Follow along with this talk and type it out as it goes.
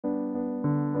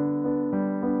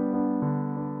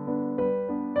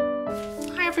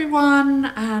everyone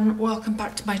and welcome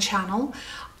back to my channel.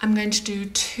 I'm going to do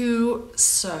two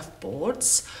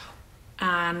surfboards,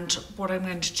 and what I'm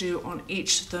going to do on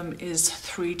each of them is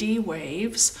 3D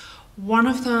waves. One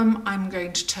of them I'm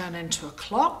going to turn into a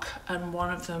clock and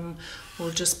one of them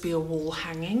will just be a wall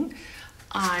hanging.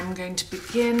 I'm going to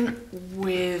begin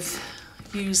with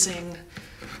using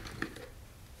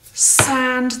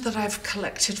sand that I've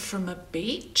collected from a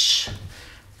beach,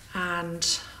 and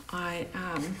I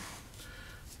am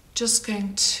just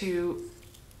going to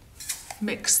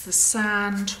mix the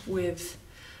sand with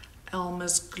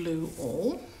Elmer's glue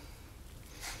all,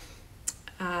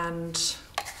 and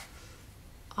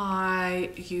I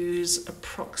use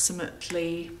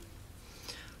approximately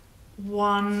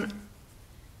 1/3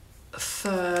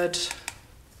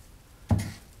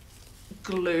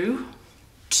 glue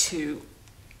to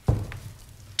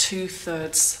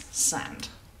 2/3 sand.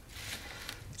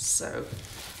 So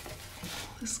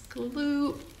this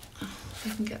glue, if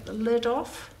I can get the lid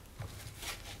off.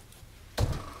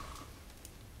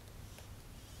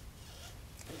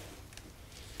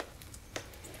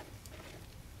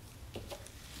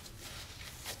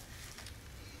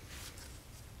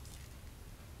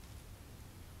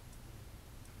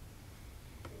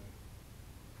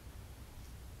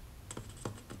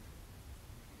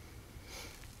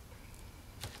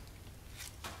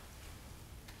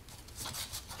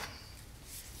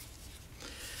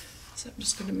 So I'm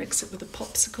just going to mix it with a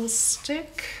popsicle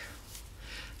stick.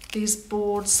 These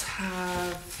boards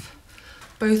have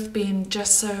both been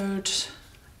gessoed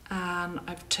and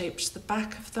I've taped the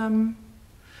back of them.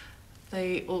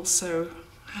 They also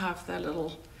have their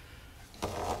little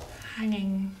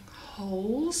hanging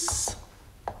holes,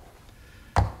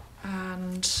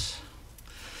 and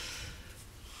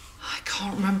I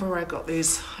can't remember where I got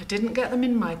these. I didn't get them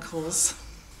in Michael's.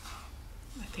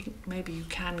 I think maybe you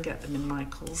can get them in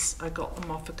Michael's. I got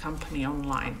them off a company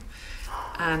online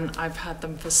and I've had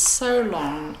them for so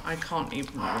long I can't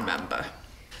even remember.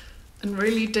 And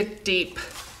really dig deep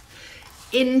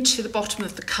into the bottom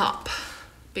of the cup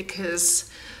because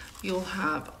you'll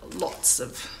have lots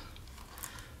of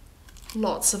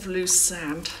loose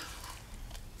sand.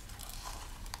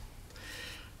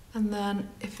 And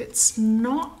then if it's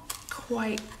not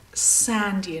quite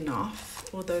sandy enough,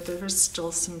 although there is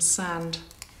still some sand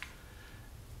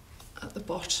at the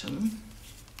bottom,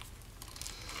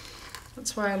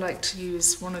 that's why I like to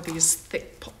use one of these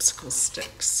thick popsicle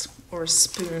sticks or a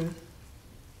spoon.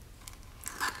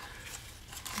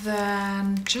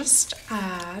 Then just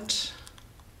add,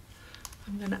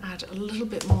 I'm going to add a little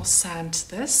bit more sand to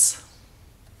this.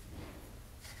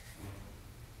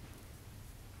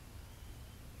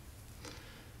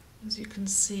 As you can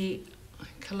see, I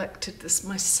collected this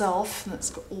myself, and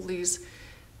it's got all these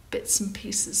bits and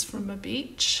pieces from a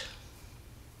beach.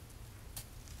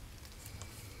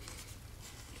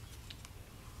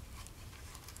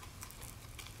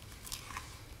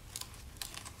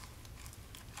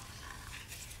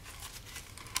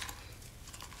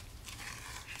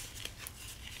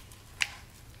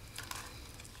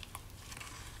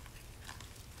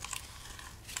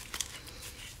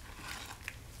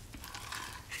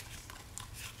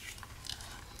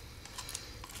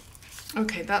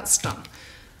 Okay, that's done.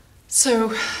 So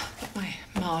put my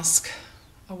mask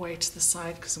away to the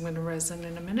side because I'm going to resin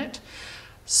in a minute.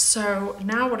 So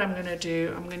now what I'm going to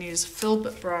do, I'm going to use a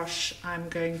filbert brush. I'm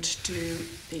going to do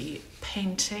the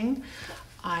painting.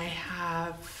 I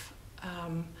have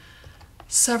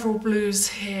several blues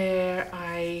here.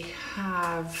 I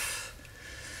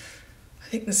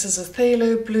think this is a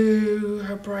phthalo blue,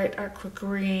 a bright aqua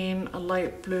green, a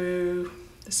light blue.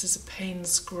 This is a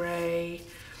Payne's grey.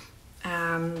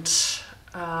 And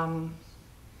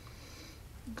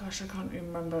gosh, I can't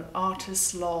remember,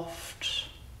 Artist Loft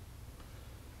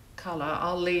colour.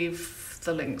 I'll leave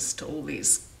the links to all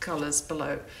these colours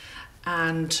below.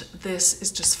 And this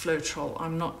is just Floetrol.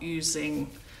 I'm not using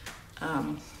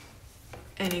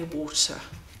any water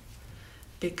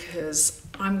because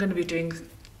I'm going to be doing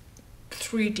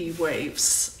 3D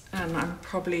waves, and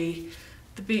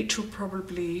the beach will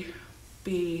probably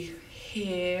be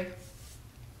here.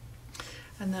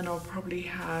 And then I'll probably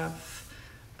have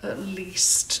at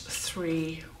least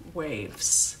 3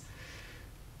 waves.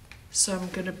 So I'm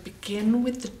going to begin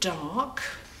with the dark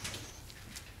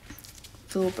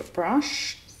filbert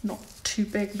brush, not too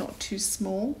big, not too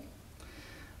small.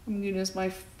 I'm going to use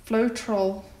my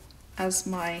Floetrol as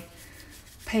my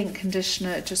paint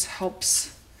conditioner. It just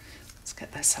helps, let's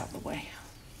get this out of the way.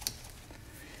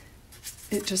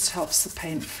 It just helps the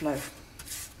paint flow.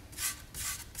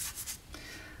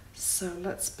 So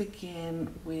let's begin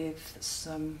with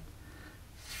some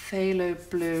phthalo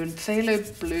blue, and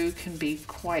phthalo blue can be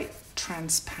quite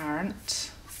transparent,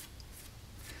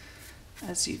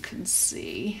 as you can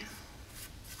see.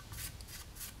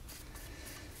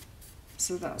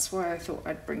 So that's why I thought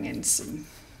I'd bring in some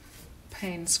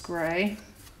Payne's grey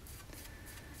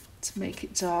to make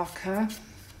it darker.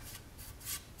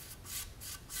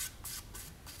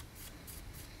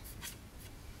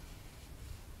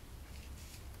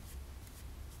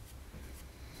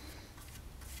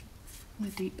 The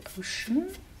deep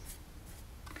ocean.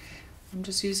 I'm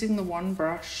just using the one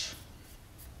brush.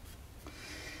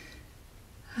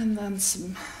 And then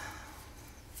some,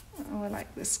 oh, I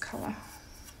like this colour.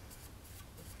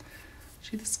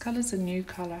 Actually, this colour's a new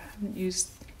colour. I haven't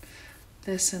used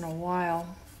this in a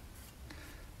while.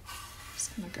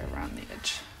 Just going to go around the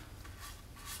edge.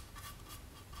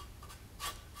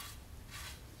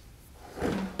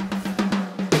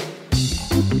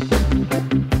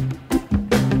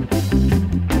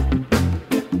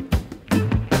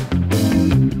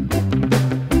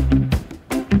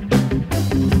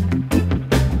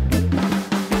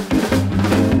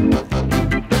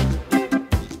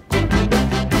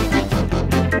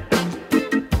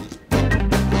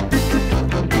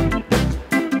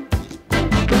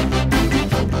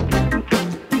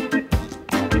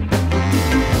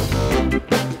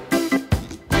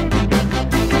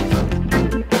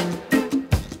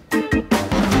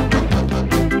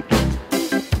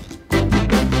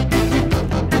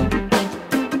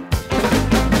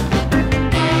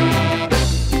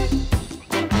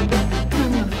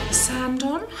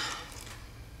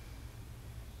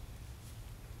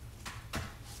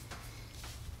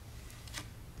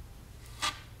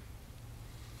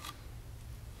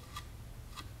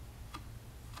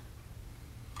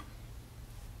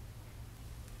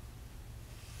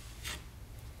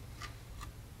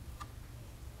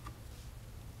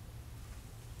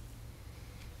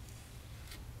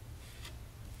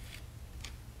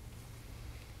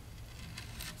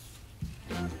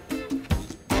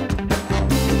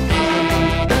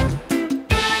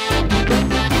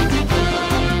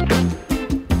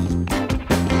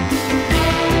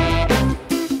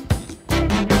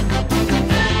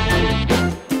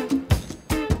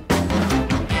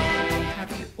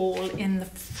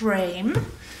 Frame,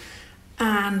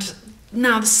 and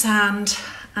now the sand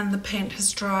and the paint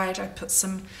has dried. I put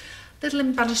some little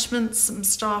embellishments, some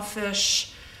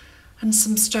starfish and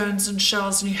some stones and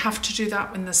shells, and you have to do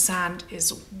that when the sand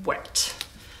is wet.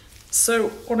 So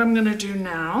what I'm going to do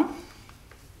now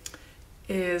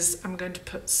is I'm going to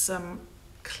put some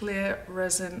clear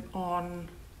resin on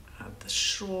at the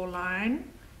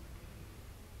shoreline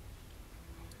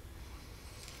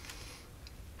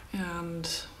and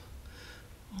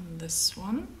on this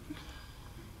one.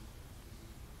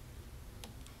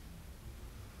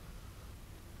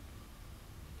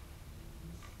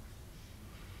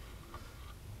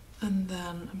 And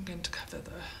then I'm going to cover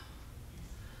the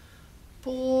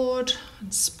board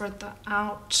and spread that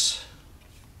out.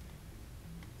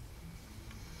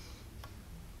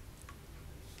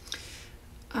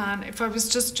 And if I was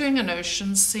just doing an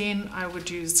ocean scene, I would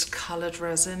use coloured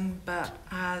resin, but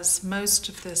as most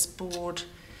of this board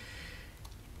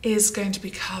is going to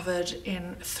be covered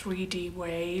in 3D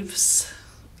waves,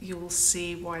 you'll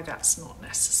see why that's not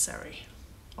necessary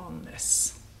on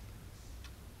this.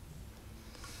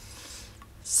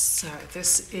 So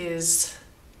this is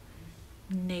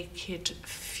Naked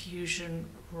Fusion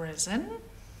resin.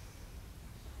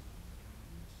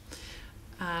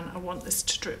 And I want this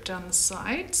to drip down the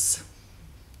sides.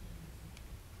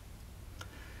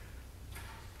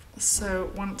 So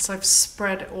once I've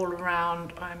spread it all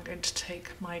around, I'm going to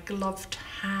take my gloved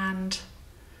hand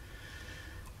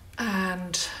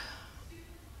and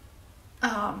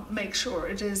make sure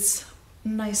it is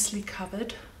nicely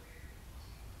covered.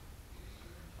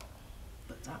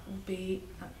 But that will be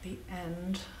at the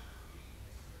end.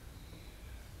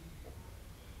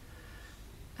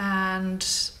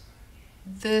 And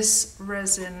this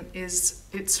resin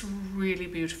it's really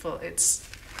beautiful. It's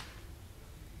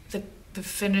the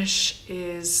finish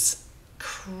is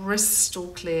crystal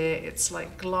clear. It's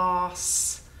like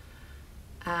glass,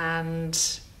 and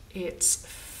it's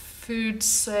food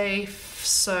safe.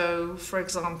 So for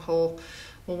example,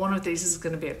 well, one of these is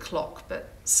going to be a clock, but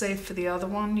say for the other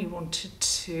one you wanted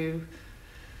to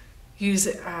use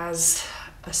it as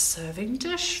a serving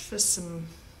dish for some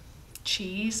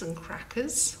cheese and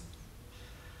crackers,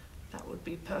 that would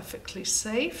be perfectly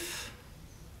safe.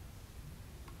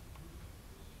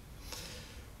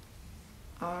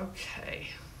 Okay,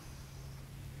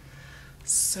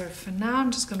 so for now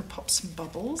I'm just going to pop some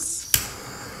bubbles.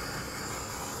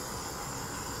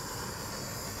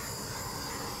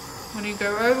 When you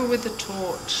go over with the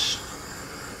torch,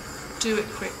 do it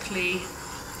quickly.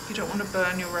 You don't want to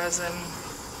burn your resin.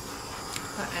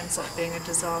 That ends up being a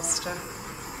disaster.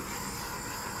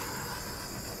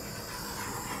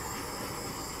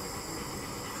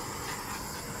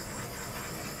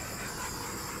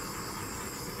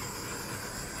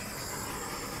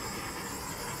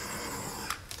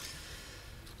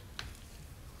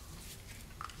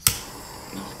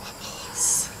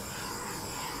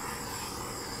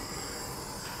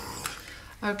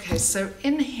 Okay, so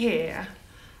in here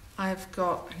I've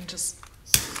got, and just,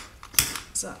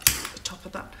 is that the top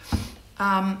of that?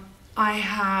 I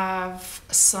have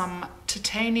some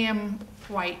titanium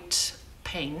white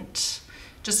paint,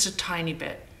 just a tiny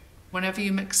bit. Whenever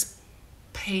you mix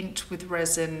paint with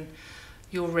resin,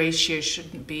 your ratio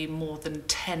shouldn't be more than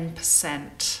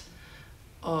 10%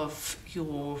 of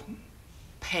your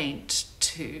paint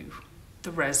to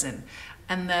the resin.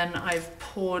 And then I've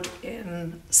poured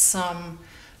in some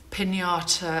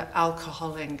Pinata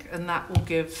alcohol ink, and that will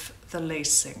give the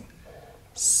lacing.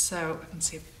 So I can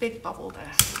see a big bubble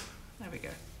there. There we go.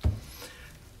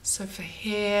 So for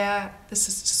here, this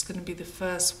is just going to be the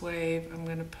first wave. I'm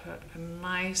going to put a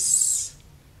nice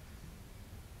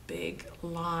big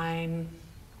line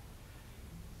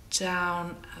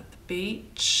down at the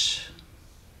beach.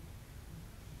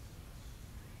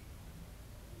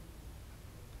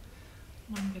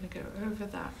 I'm going to go over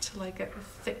that till I get the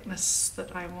thickness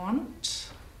that I want.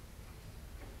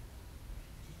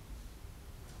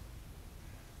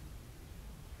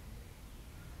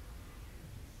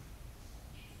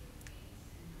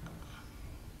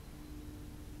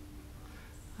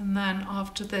 And then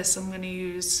after this, I'm going to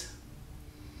use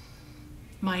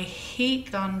my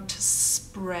heat gun to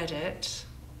spread it,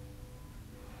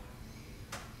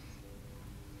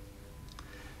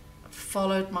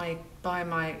 followed by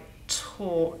my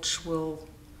torch,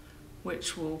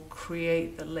 which will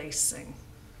create the lacing.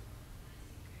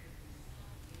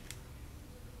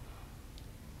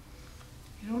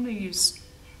 You don't want to use,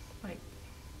 like,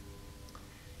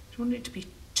 you don't want it to be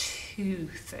too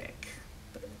thick,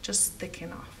 but just thick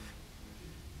enough.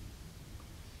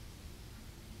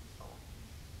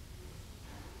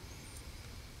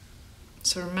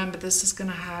 So remember, this is going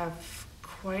to have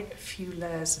quite a few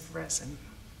layers of resin.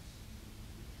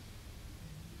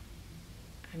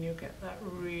 And you'll get that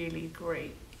really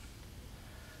great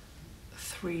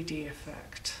 3D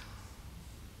effect.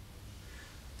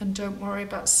 And don't worry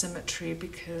about symmetry,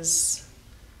 because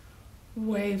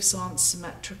waves aren't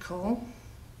symmetrical.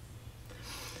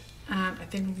 And I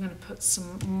think I'm going to put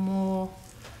some more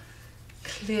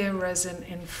clear resin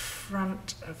in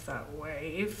front of that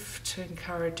wave to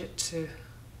encourage it to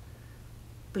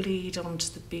bleed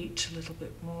onto the beach a little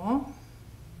bit more.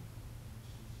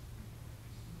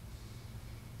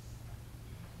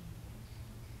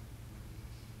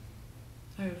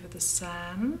 Over the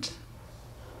sand.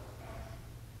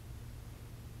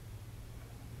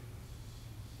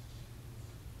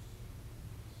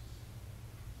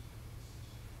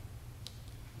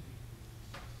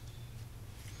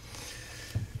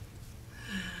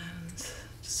 And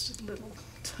just a little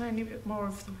tiny bit more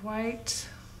of the white.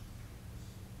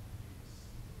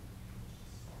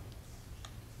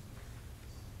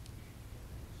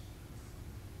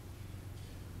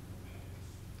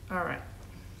 All right.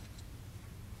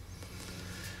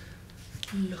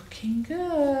 Looking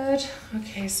good.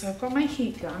 Okay, so I've got my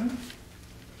heat gun.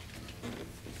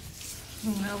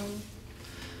 Well,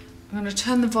 I'm going to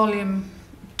turn the volume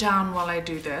down while I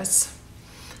do this,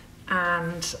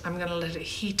 and I'm going to let it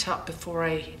heat up before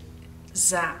I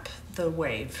zap the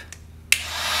wave.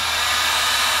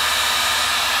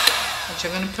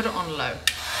 Actually, I'm going to put it on low.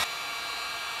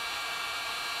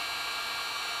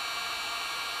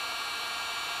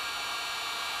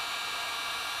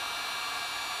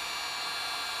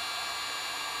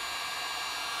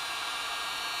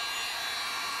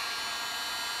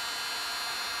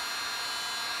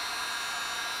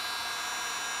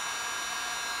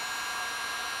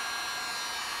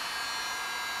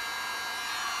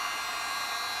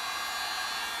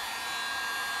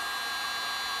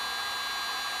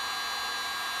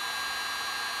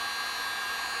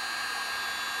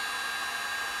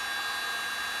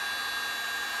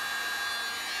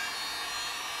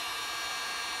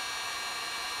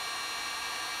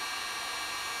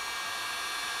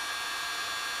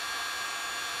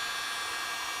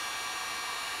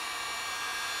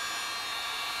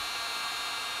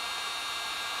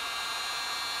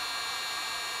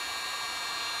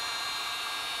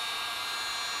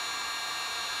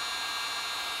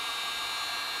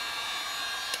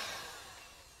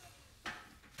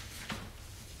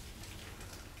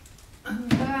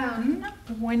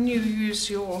 when you use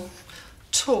your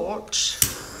torch,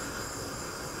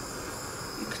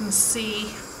 you can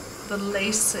see the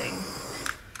lacing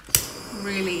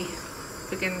really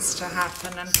begins to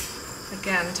happen. And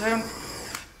again,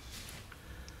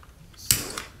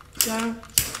 don't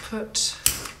put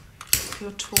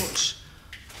your torch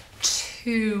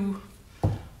too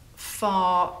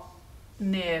far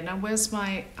near. Now where's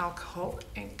my alcohol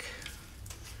ink?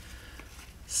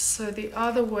 So the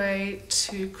other way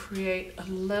to create a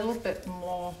little bit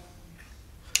more,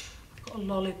 I've got a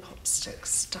lollipop stick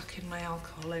stuck in my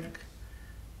alcohol ink,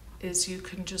 is you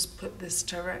can just put this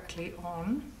directly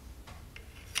on.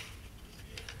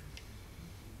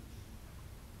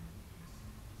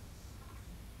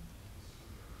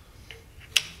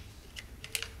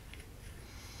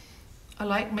 I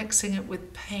like mixing it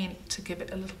with paint to give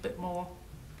it a little bit more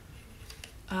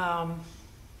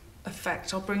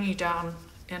effect. I'll bring you down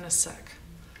in a sec.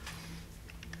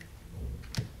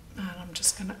 And I'm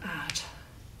just going to add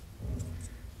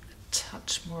a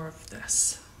touch more of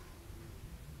this.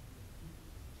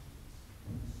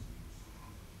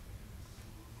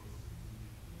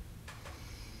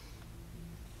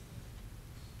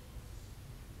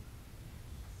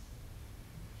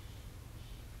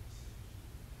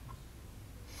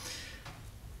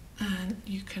 And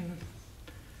you can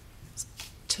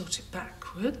tilt it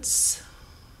backwards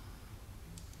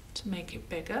to make it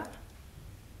bigger.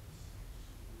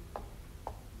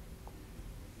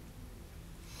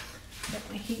 Get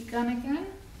my heat gun again.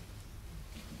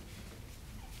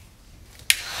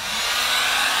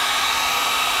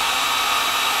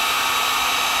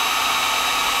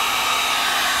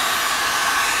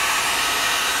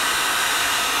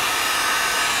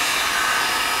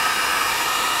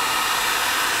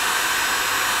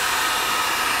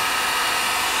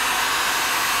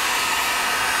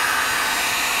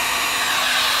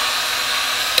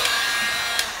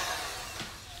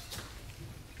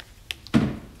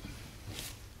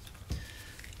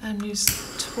 And use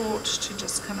the torch to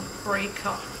just kind of break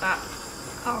up that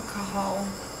alcohol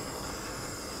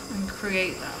and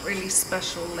create that really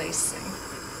special lacing.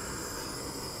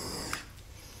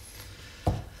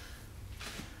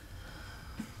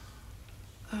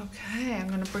 Okay, I'm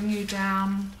going to bring you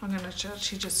down. I'm going to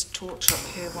actually just torch up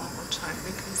here one more time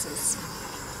because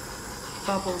there's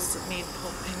bubbles that need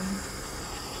popping.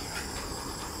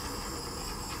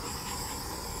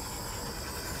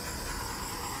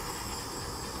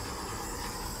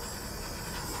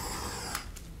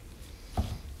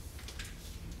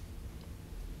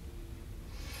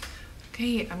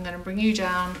 Okay, I'm going to bring you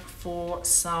down for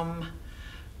some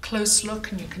close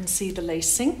look and you can see the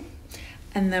lacing.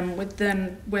 And then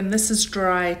when this is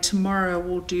dry, tomorrow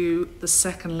we'll do the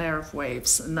second layer of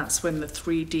waves, and that's when the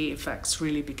 3D effects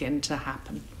really begin to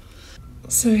happen.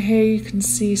 So here you can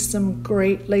see some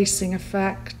great lacing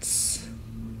effects.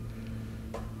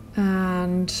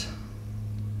 And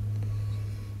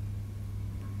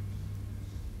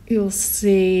you'll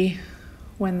see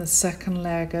when the second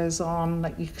layer goes on,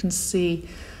 that you can see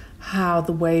how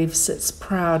the wave sits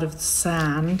proud of the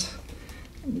sand.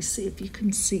 Let me see if you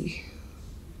can see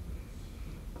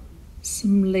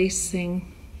some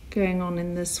lacing going on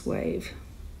in this wave.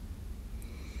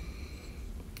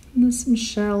 And there's some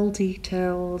shell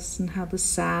details and how the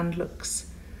sand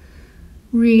looks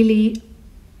really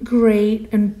great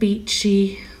and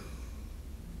beachy.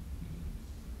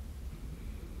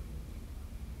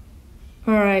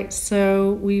 All right,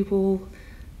 so we will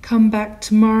come back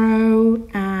tomorrow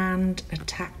and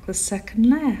attack the second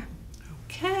layer.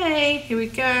 Okay, here we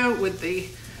go with the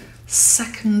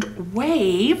second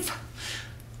wave.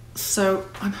 So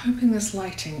I'm hoping this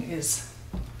lighting is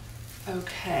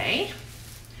okay.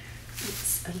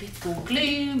 It's a little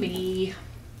gloomy.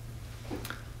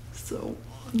 So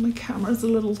my camera's a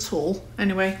little tall.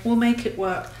 Anyway, we'll make it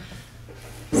work.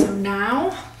 So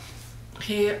now,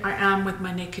 here I am with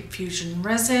my Naked Fusion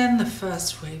resin. The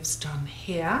first wave's done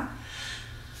here.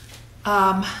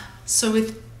 So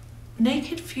with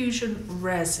Naked Fusion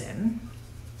resin,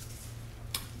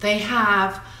 they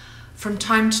have from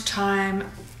time to time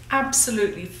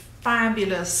absolutely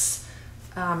fabulous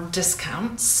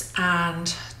discounts,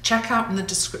 and check out in the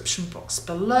description box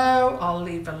below. I'll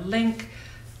leave a link.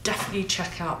 Definitely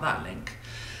check out that link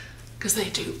because they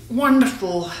do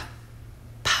wonderful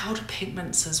powder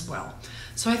pigments as well.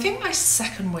 So I think my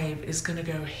second wave is going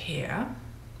to go here,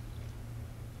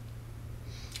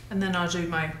 and then I'll do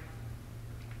my,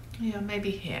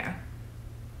 maybe here,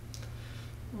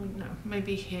 oh, no,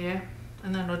 maybe here,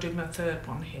 and then I'll do my third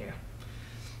one here,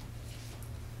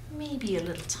 maybe a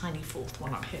little tiny fourth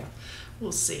one up here.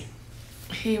 We'll see.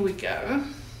 Here we go.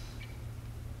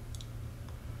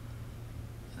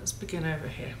 Let's begin over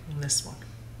here on this one.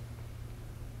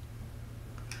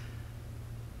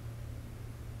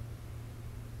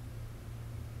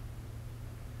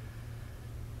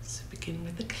 So begin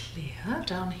with the clear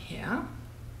down here.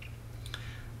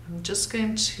 I'm just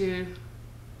going to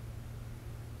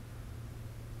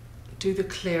do the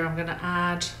clear. I'm going to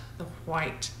add the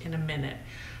white in a minute.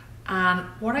 And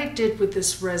what I did with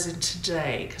this resin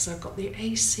today, because I've got the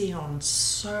AC on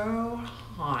so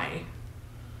high,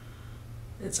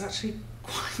 it's actually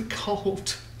quite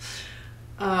cold.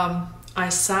 I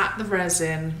sat the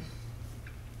resin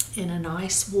in a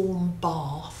nice warm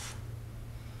bath,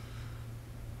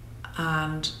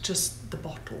 and just the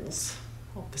bottles,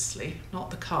 obviously,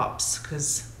 not the cups,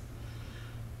 because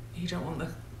you don't want the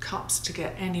cups to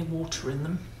get any water in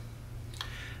them.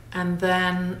 And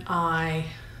then I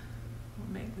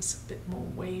will make this a bit more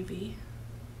wavy,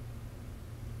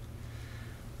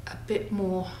 a bit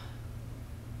more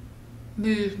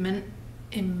movement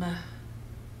in my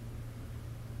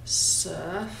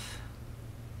surf.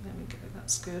 There we go,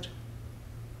 that's good.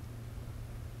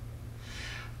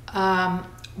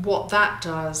 What that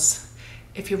does,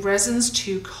 if your resin's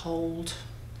too cold,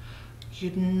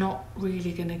 you're not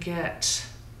really going to get,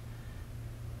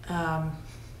 well,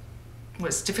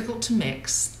 it's difficult to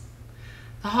mix.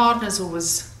 The hardener's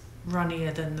always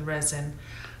runnier than the resin,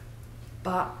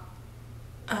 but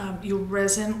your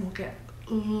resin will get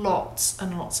lots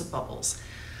and lots of bubbles.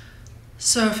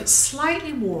 So if it's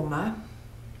slightly warmer,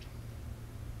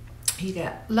 you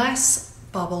get less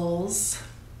bubbles,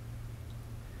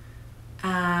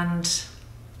 and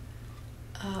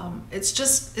it's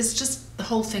just the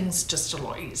whole thing's just a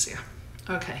lot easier.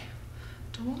 Okay,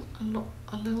 do I want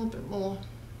a little bit more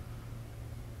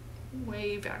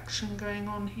wave action going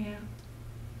on here?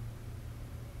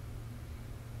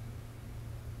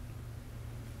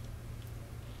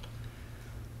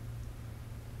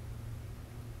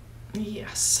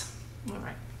 Yes. All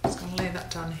right, I'm just going to lay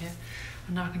that down here,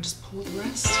 and now I can just pour the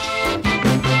rest.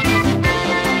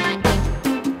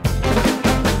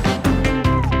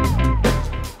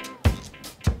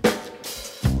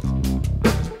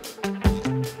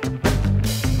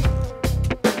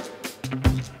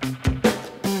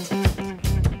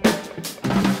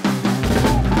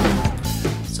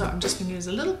 So I'm just going to use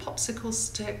a little popsicle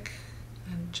stick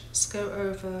and just go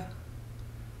over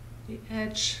the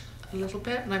edge a little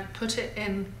bit, and I put it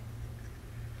in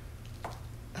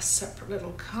a separate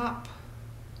little cup.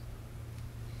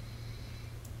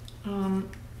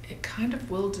 It kind of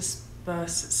will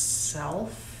disperse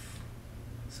itself,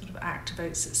 sort of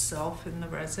activates itself in the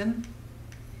resin.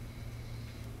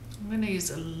 I'm going to use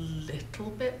a little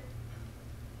bit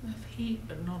of heat,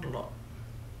 but not a lot.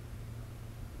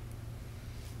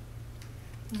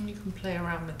 And you can play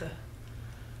around with the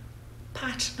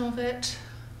pattern of it.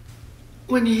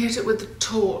 When you hit it with the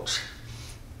torch,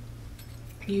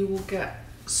 you will get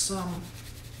some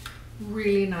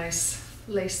really nice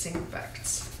lacing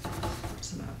effects.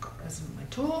 So now I've got resin on my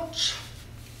torch.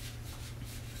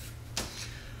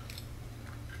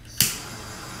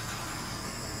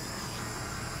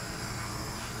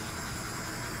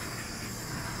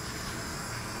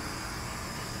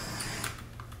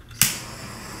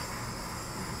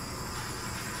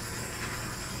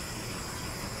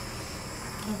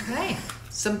 Okay,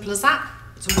 simple as that.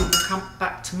 So we will come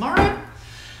back tomorrow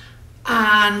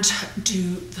and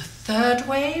do the third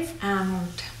wave, and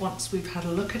once we've had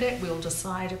a look at it, we'll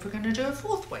decide if we're going to do a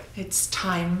fourth wave. It's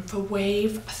time for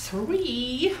wave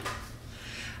 3,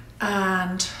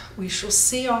 and we shall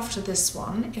see after this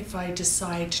one if I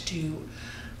decide to do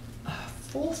a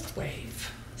fourth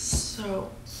wave.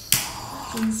 So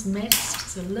everything's mixed,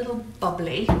 it's a little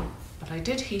bubbly, but I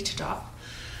did heat it up.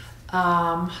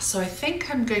 So I think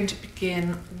I'm going to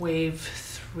begin wave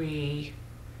 3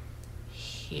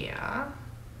 here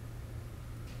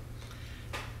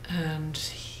and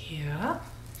here.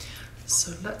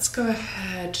 So let's go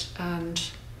ahead and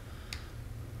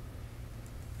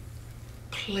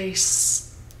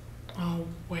place our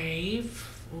wave.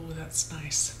 Oh, that's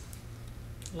nice.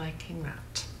 Liking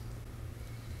that.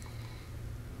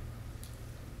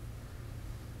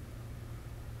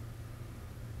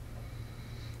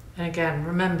 And again,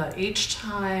 remember, each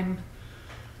time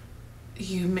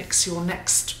you mix your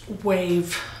next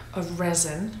wave of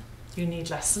resin, you need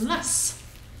less and less.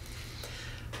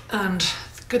 And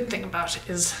the good thing about it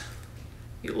is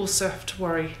you also have to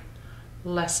worry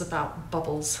less about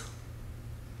bubbles,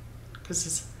 because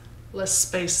there's less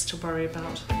space to worry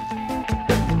about.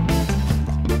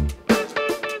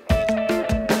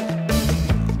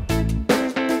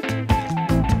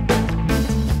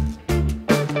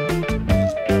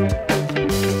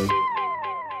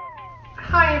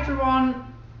 Hi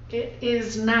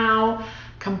is now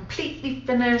completely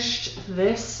finished.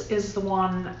 This is the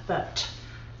one that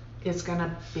is going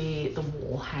to be the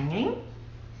wall hanging,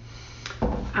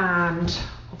 and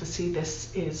obviously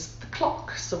this is the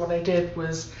clock. So what I did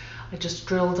was I just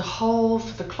drilled a hole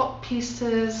for the clock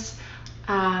pieces,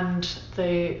 and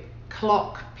the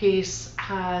clock piece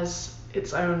has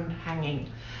its own hanging.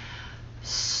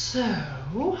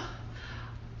 So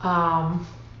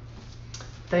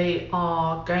they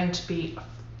are going to be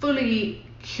fully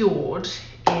cured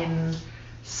in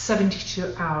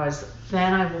 72 hours.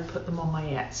 Then I will put them on my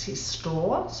Etsy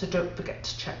store, so don't forget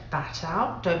to check that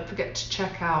out. Don't forget to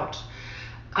check out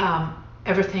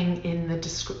everything in the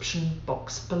description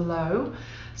box below.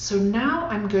 So now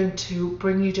I'm going to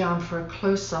bring you down for a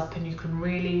close-up, and you can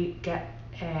really get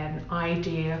an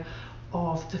idea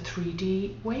of the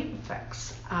 3D wave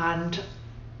effects, and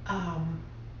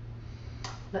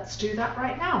let's do that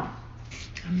right now.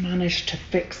 I managed to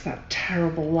fix that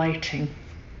terrible lighting,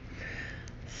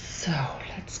 so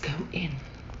let's go in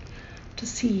to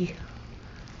see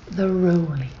the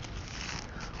rolling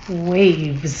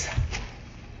waves.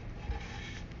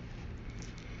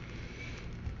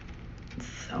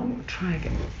 So I'm going to try and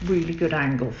get a really good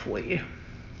angle for you.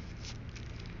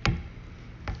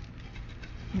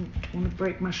 I don't want to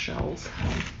break my shells.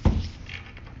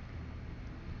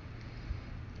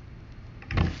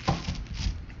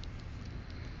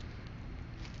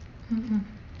 You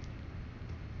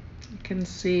can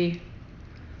see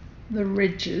the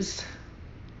ridges.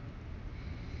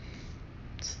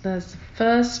 So there's the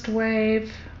first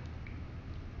wave,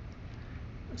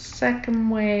 the second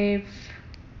wave,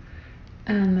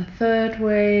 and the third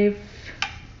wave,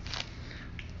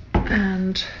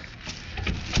 and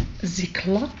the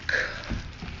clock.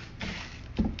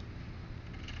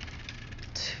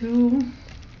 2.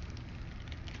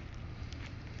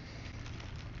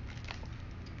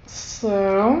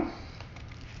 So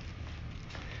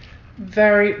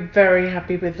very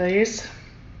happy with these.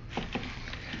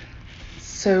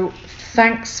 So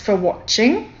thanks for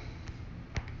watching,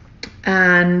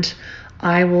 and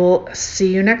I will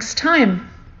see you next time.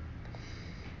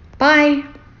 Bye.